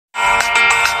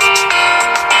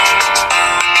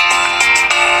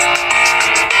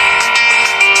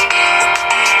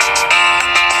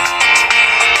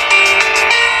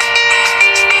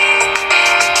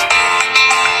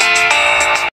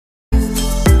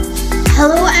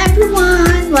Hello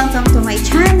everyone! Welcome to my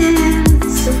channel!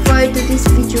 So for today's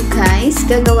video guys,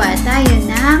 gagawa tayo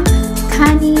ng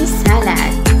Kani salad.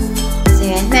 So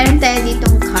yan, meron tayo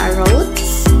ditong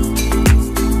carrots,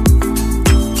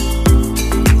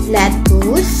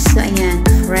 lettuce, so ayan,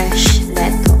 fresh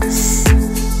lettuce.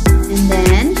 And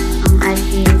then, ang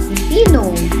ating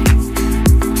pipino,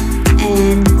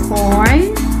 and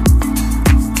corn,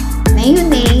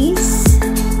 mayonnaise,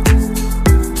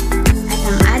 at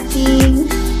ang ating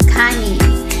kani.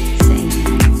 So,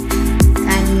 ayan.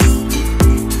 Kani stick.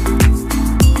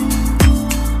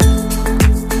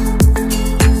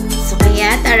 So,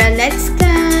 kaya tara, let's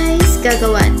guys!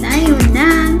 Gagawa tayo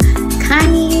ng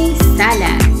kani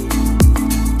salad.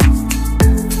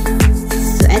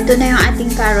 So, eto na yung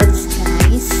ating carrots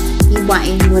guys.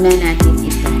 Hiwain muna natin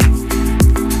ito.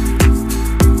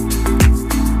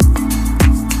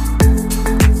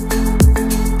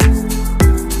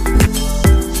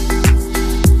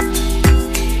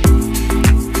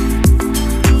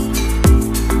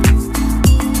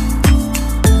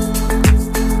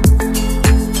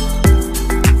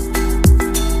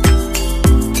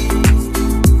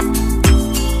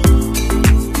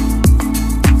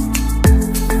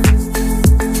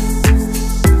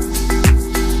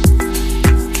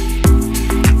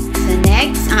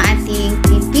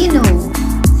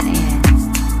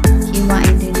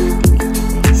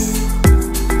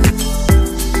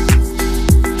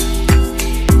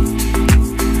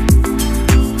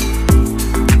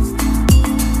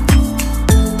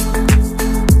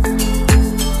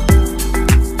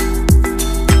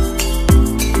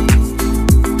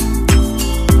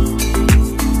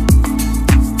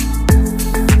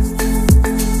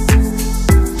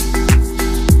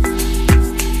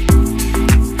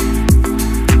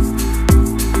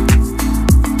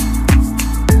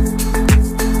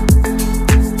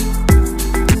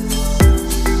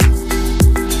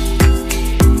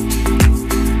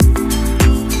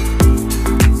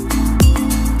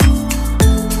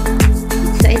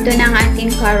 Ito na ang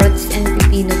ating carrots and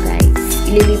pipino guys.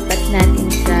 Ililipat natin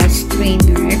sa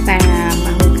strainer para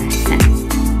mahugasan.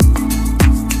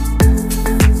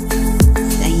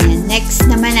 So, ayan. Next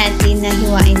naman natin na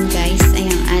hiwain guys ay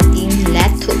ang ating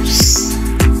lettuce.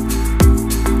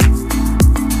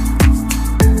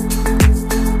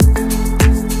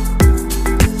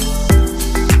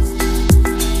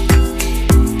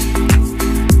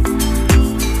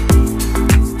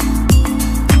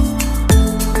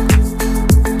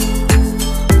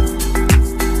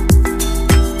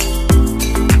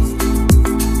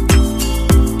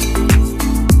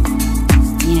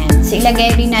 So,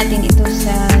 ilagay rin natin ito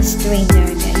sa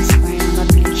strainer guys para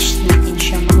mabilis natin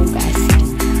siya mahugasan.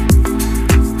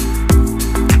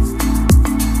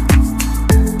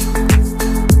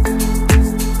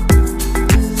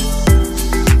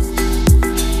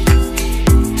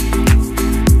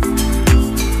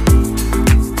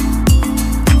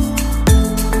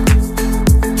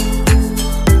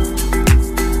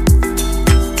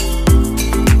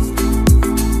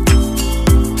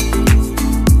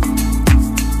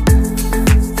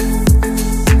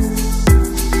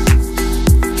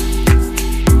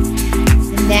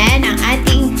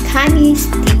 Kani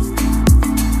stick.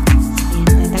 Ayan,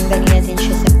 tatanggalin natin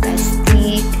siya sa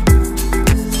plastic.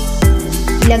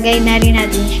 Ilagay na rin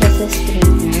natin siya sa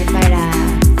strainer para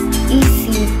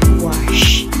easy to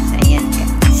wash. So, ayan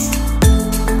guys.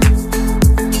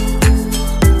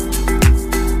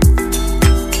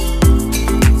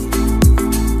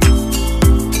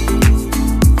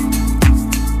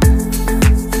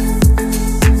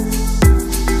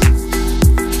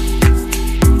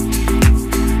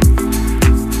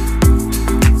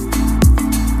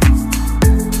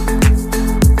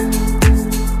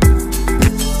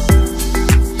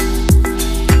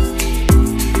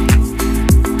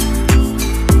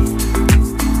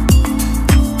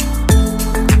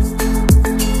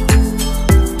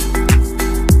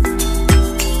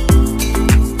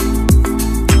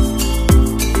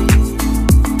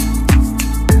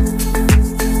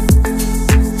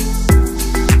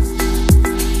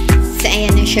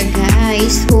 Ayan na siya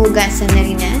guys. Hugasan na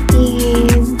rin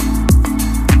natin.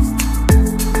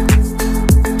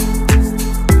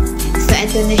 So,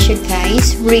 ito na siya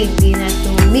guys. Ready na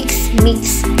to mix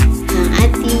ng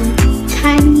ating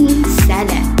kani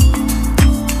salad.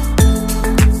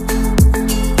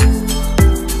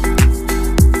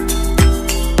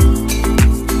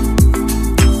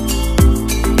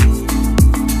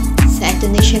 So, ito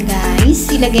na siya guys.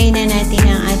 Ilagay na natin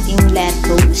ang ating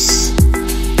lettuce.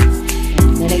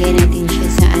 Nalagay natin siya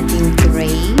sa ating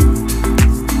tray.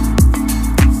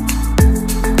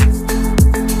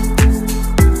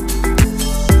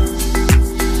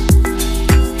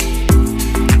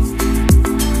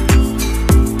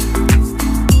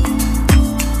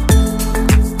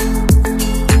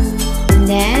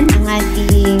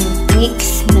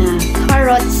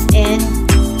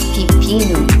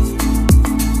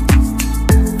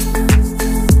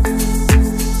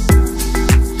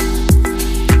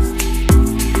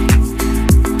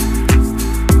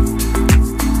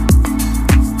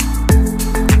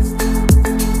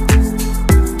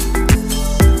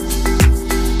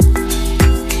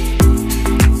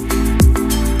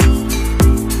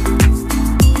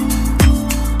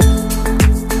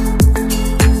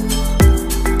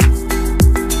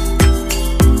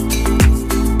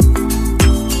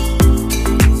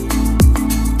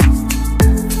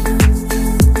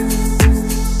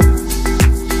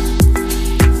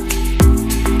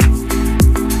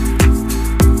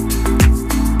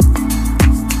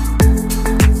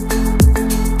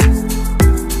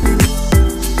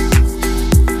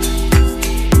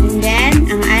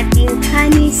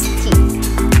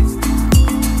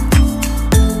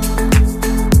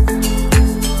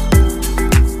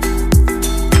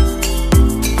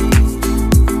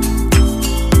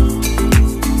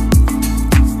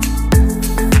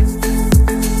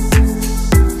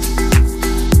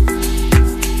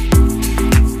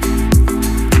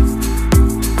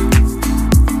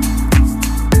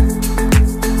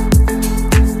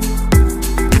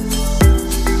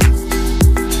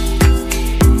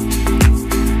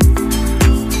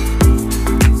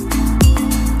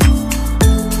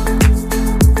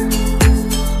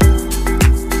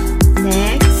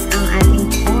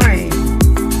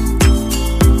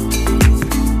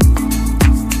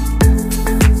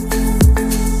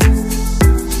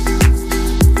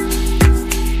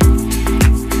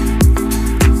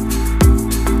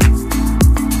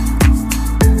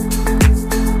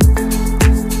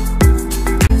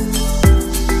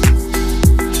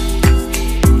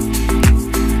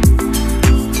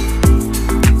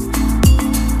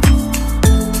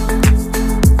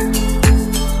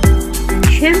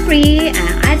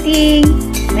 ating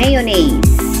mayonnaise.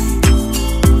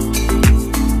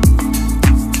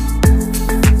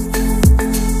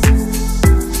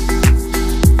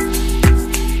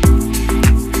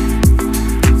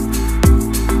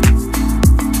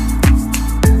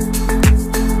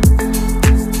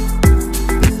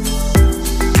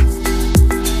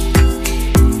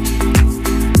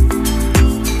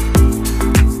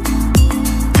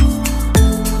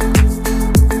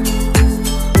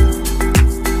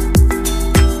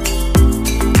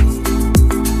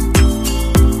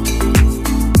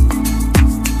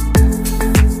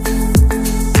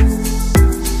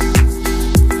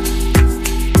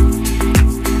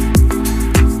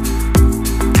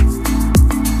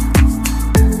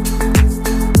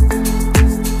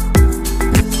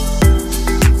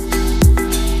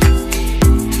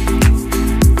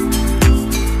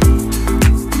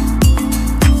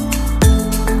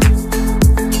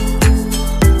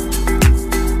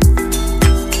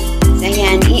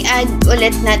 I-add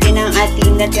ulit natin ang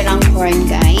ating natirang corn,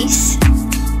 guys.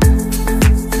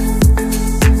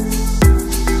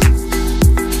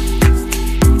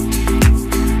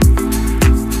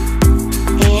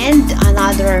 And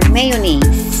another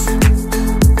mayonnaise.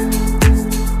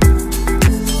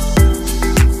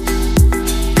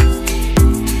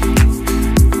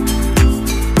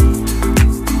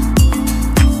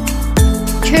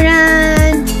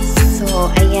 Charan!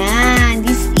 So, ayan.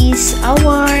 This is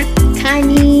our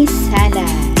Kani salad.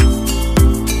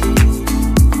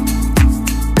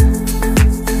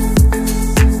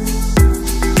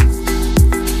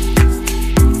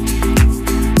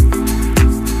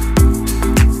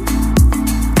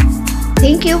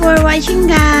 Thank you for watching,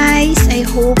 guys. I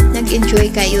hope nag-enjoy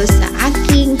kayo sa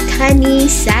aking Kani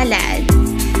salad.